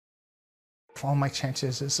All my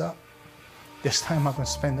chances is up. This time I'm gonna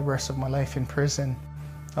spend the rest of my life in prison.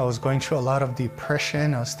 I was going through a lot of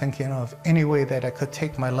depression. I was thinking of any way that I could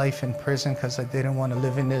take my life in prison because I didn't want to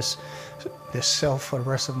live in this cell for the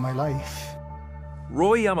rest of my life.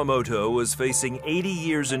 Roy Yamamoto was facing 80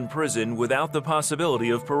 years in prison without the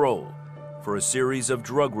possibility of parole for a series of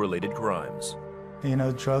drug-related crimes. You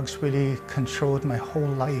know, drugs really controlled my whole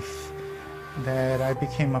life, that I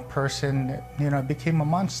became a person, I became a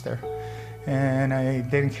monster. And I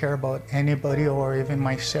didn't care about anybody or even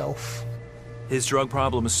myself. His drug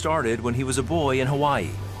problem started when he was a boy in Hawaii,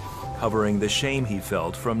 covering the shame he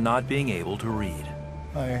felt from not being able to read.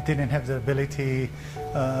 I didn't have the ability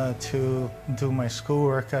to do my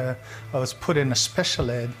schoolwork. I was put in a special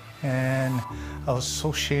ed, and I was so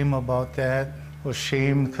ashamed about that. I was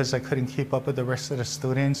ashamed because I couldn't keep up with the rest of the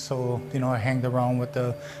students, so I hanged around with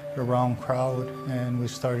the wrong crowd, and we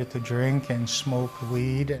started to drink and smoke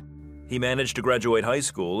weed. He managed to graduate high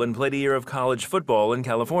school and played a year of college football in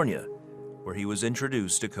California, where he was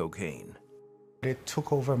introduced to cocaine. It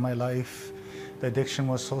took over my life. The addiction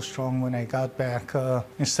was so strong when I got back.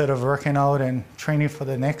 Instead of working out and training for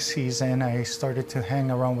the next season, I started to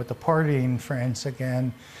hang around with the partying friends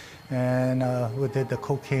again. And we did the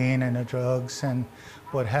cocaine and the drugs. And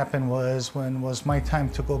what happened was, when it was my time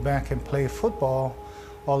to go back and play football,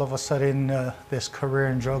 all of a sudden this career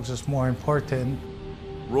in drugs was more important.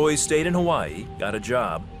 Roy stayed in Hawaii, got a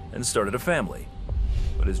job, and started a family.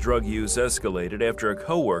 But his drug use escalated after a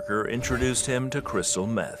coworker introduced him to crystal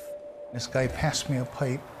meth. This guy passed me a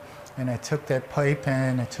pipe, and I took that pipe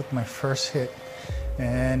and I took my first hit.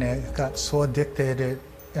 And I got so addicted,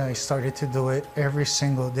 I started to do it every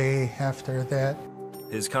single day after that.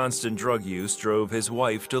 His constant drug use drove his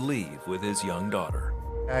wife to leave with his young daughter.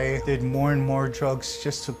 I did more and more drugs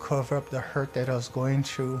just to cover up the hurt that I was going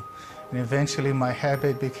through. And eventually my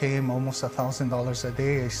habit became almost $1,000 a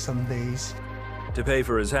day some days. To pay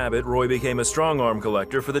for his habit, Roy became a strong-arm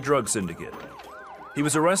collector for the drug syndicate. He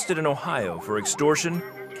was arrested in Ohio for extortion,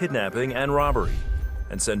 kidnapping, and robbery,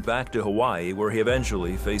 and sent back to Hawaii, where he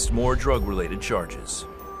eventually faced more drug-related charges.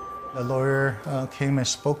 The lawyer came and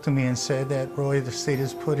spoke to me and said that, Roy, the state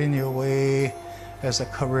is putting you away as a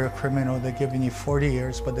career criminal. They're giving you 40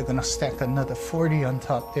 years, but they're gonna stack another 40 on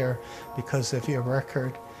top there because of your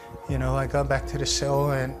record. I got back to the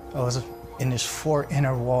cell and I was in these 4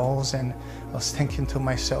 inner walls, and I was thinking to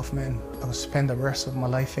myself, man, I'll spend the rest of my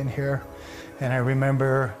life in here. And I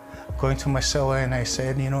remember going to my cell and I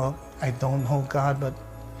said, I don't know God, but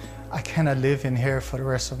I cannot live in here for the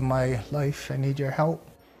rest of my life. I need your help.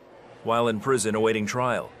 While in prison awaiting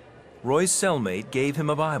trial, Roy's cellmate gave him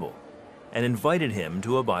a Bible and invited him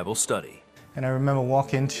to a Bible study. And I remember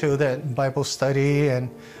walking to that Bible study, and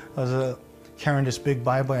I was carrying this big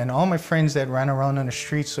Bible, and all my friends that ran around on the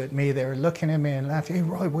streets with me, they were looking at me and laughing. Hey,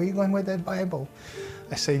 Roy, where are you going with that Bible?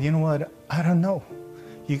 I said, you know what? I don't know.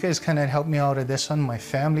 You guys cannot help me out of this one. My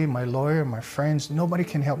family, my lawyer, my friends, nobody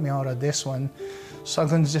can help me out of this one. So I'm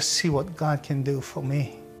going to just see what God can do for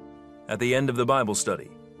me. At the end of the Bible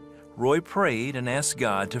study, Roy prayed and asked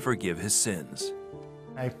God to forgive his sins.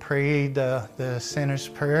 I prayed the sinner's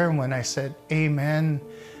prayer, and when I said amen,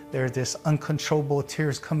 there were this uncontrollable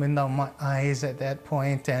tears coming down my eyes at that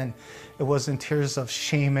point, and it wasn't tears of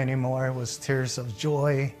shame anymore, it was tears of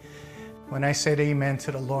joy. When I said amen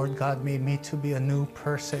to the Lord, God made me to be a new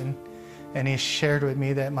person, and He shared with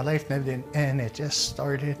me that my life never did end, it just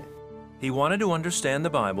started. He wanted to understand the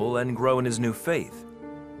Bible and grow in his new faith,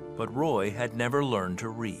 but Roy had never learned to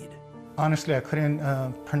read. Honestly, I couldn't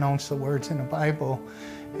pronounce the words in the Bible,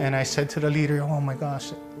 and I said to the leader, oh my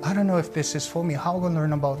gosh, I don't know if this is for me. How will I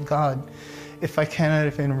learn about God if I cannot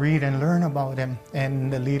even read and learn about Him?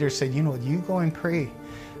 And the leader said, you go and pray.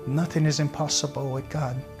 Nothing is impossible with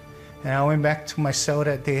God. And I went back to my cell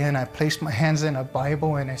that day, and I placed my hands in a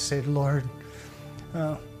Bible, and I said, Lord,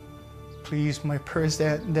 please, my prayer is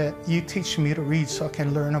that you teach me to read so I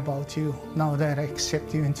can learn about you now that I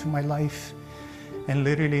accept you into my life. And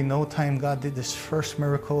literally no time, God did this first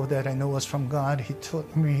miracle that I know was from God. He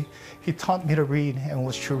taught me to read, and it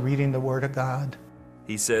was through reading the Word of God.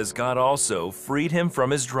 He says God also freed him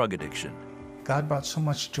from his drug addiction. God brought so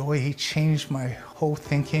much joy. He changed my whole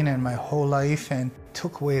thinking and my whole life and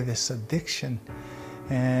took away this addiction.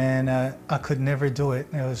 And I could never do it.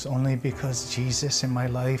 It was only because Jesus in my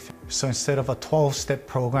life. So instead of a 12-step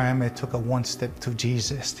program, it took a 1-step to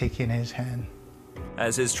Jesus, taking His hand.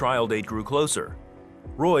 As his trial date grew closer,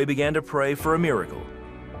 Roy began to pray for a miracle,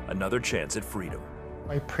 another chance at freedom.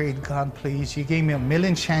 I prayed, God, please, you gave me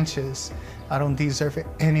 1,000,000 chances. I don't deserve it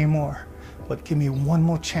anymore. but give me one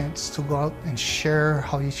more chance to go out and share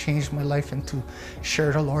how you changed my life and to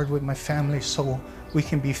share the Lord with my family so we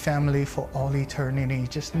can be family for all eternity,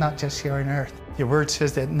 not just here on earth. Your word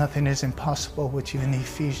says that nothing is impossible with you in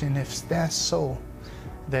Ephesians. If that's so,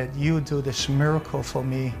 that you do this miracle for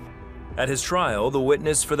me. At his trial, the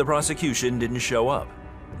witness for the prosecution didn't show up,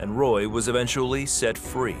 and Roy was eventually set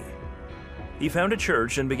free. He found a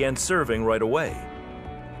church and began serving right away.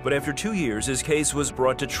 But after 2 years, his case was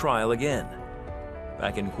brought to trial again.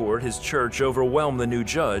 Back in court, his church overwhelmed the new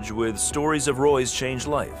judge with stories of Roy's changed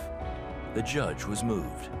life. The judge was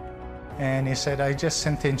moved. And he said, I just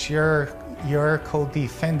sentenced your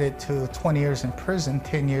co-defendant to 20 years in prison,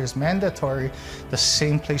 10 years mandatory, the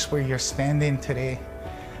same place where you're standing today.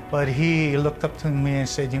 But he looked up to me and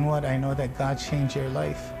said, you know what, I know that God changed your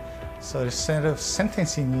life. So instead of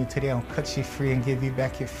sentencing you today, I'll cut you free and give you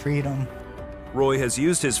back your freedom. Roy has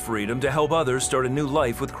used his freedom to help others start a new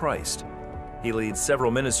life with Christ. He leads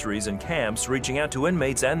several ministries and camps, reaching out to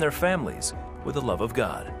inmates and their families with the love of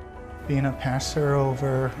God. Being a pastor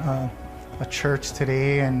over a church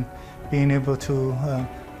today and being able to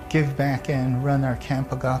give back and run our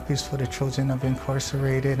Camp Agapes for the children of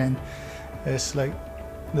incarcerated, and it's like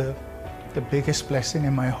the biggest blessing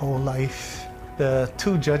in my whole life. The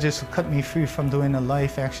 2 judges who cut me free from doing the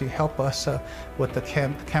life actually help us with the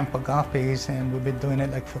Camp Agapes, and we've been doing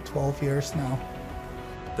it like for 12 years now.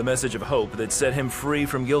 The message of hope that set him free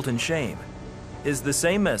from guilt and shame is the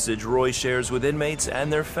same message Roy shares with inmates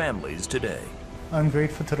and their families today. I'm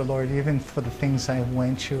grateful to the Lord even for the things I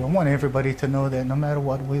went through. I want everybody to know that no matter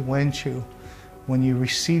what we went through, when you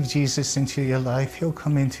receive Jesus into your life, He'll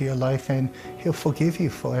come into your life and He'll forgive you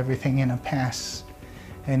for everything in the past.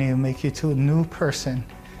 And He'll make you to a new person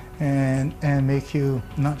and make you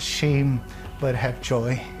not shame, but have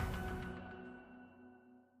joy.